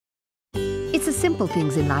simple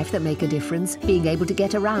things in life that make a difference. Being able to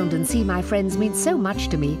get around and see my friends means so much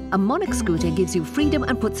to me. A Monarch scooter gives you freedom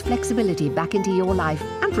and puts flexibility back into your life.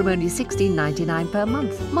 And from only £16.99 per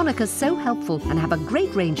month. Monarch are so helpful and have a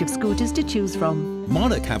great range of scooters to choose from.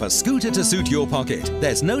 Monarch have a scooter to suit your pocket.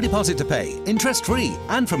 There's no deposit to pay, interest-free,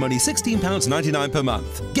 and from only £16.99 per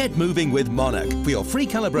month. Get moving with Monarch. For your free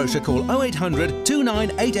colour brochure, call 0800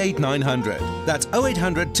 2988 900. That's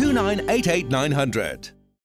 0800 2988 900.